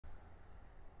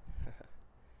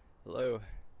Hello.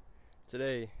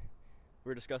 Today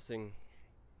we're discussing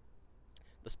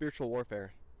the spiritual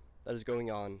warfare that is going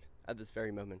on at this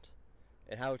very moment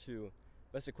and how to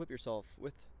best equip yourself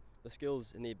with the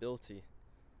skills and the ability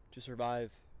to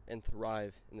survive and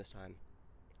thrive in this time.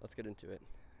 Let's get into it.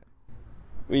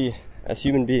 We, as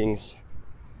human beings,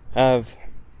 have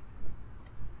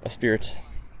a spirit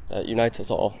that unites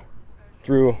us all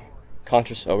through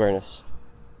conscious awareness.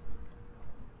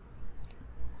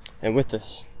 And with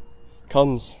this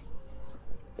comes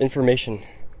information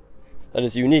that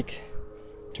is unique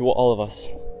to all of us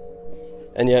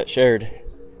and yet shared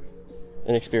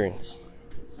in experience.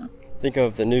 Think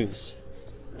of the news.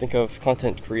 Think of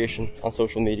content creation on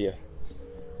social media.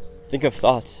 Think of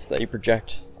thoughts that you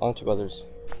project onto others.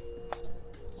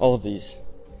 All of these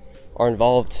are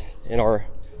involved and are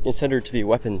considered to be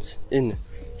weapons in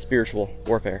spiritual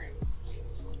warfare.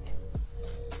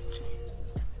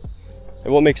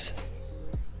 And what makes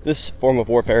this form of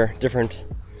warfare different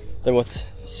than what's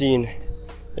seen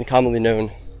and commonly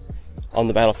known on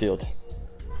the battlefield?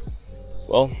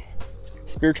 Well,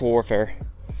 spiritual warfare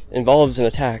involves an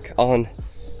attack on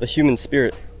the human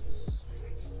spirit,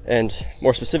 and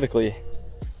more specifically,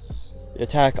 the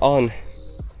attack on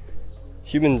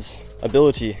humans'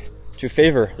 ability to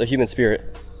favor the human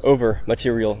spirit over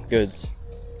material goods.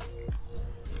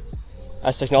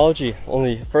 As technology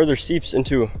only further seeps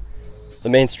into the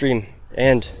mainstream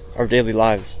and our daily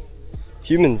lives,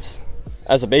 humans,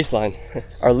 as a baseline,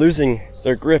 are losing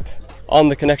their grip on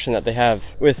the connection that they have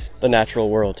with the natural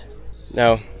world.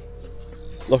 Now,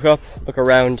 look up, look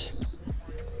around,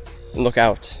 and look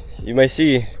out. You may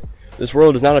see this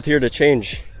world does not appear to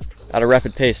change at a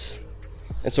rapid pace.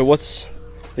 And so what's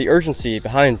the urgency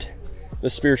behind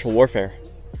this spiritual warfare?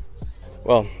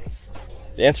 Well,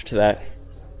 the answer to that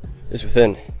is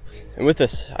within. And with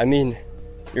this, I mean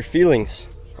your feelings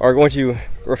are going to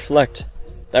reflect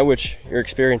that which you're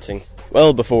experiencing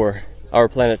well before our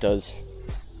planet does.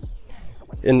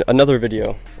 In another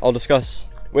video, I'll discuss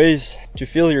ways to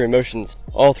feel your emotions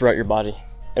all throughout your body,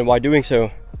 and why doing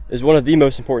so is one of the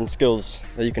most important skills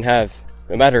that you can have,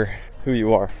 no matter who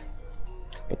you are.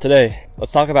 But today,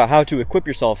 let's talk about how to equip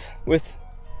yourself with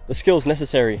the skills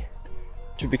necessary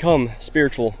to become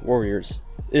spiritual warriors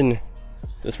in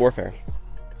this warfare.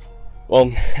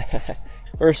 Well,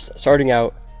 first, starting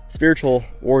out, spiritual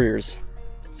warriors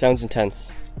sounds intense.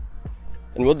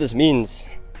 And what this means,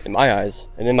 in my eyes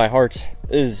and in my heart,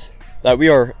 is that we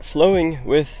are flowing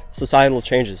with societal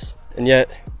changes, and yet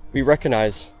we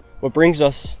recognize what brings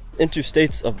us into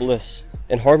states of bliss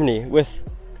and harmony with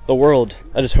the world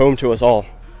that is home to us all.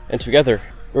 And together,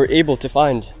 we're able to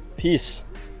find peace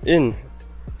in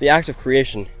the act of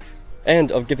creation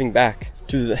and of giving back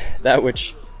to that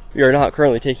which we are not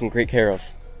currently taking great care of.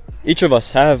 Each of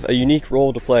us have a unique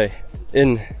role to play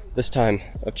in this time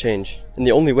of change, and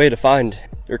the only way to find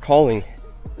your calling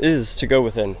is to go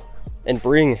within and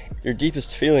bring your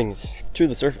deepest feelings to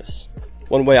the surface.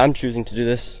 One way I'm choosing to do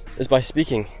this is by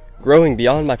speaking, growing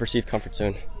beyond my perceived comfort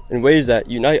zone in ways that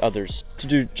unite others to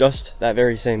do just that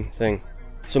very same thing.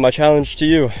 So my challenge to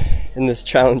you in this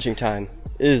challenging time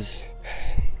is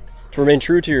to remain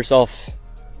true to yourself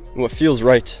and what feels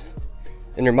right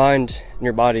in your mind, in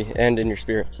your body, and in your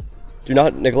spirit. Do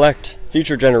not neglect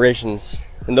future generations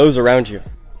and those around you.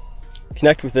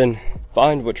 Connect within,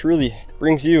 find what truly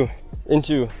brings you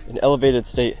into an elevated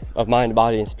state of mind,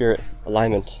 body, and spirit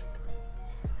alignment,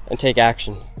 and take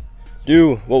action.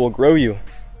 Do what will grow you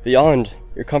beyond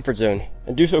your comfort zone,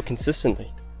 and do so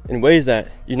consistently in ways that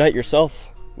unite yourself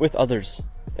with others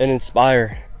and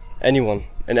inspire anyone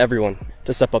and everyone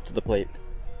to step up to the plate.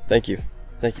 Thank you.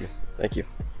 Thank you. Thank you.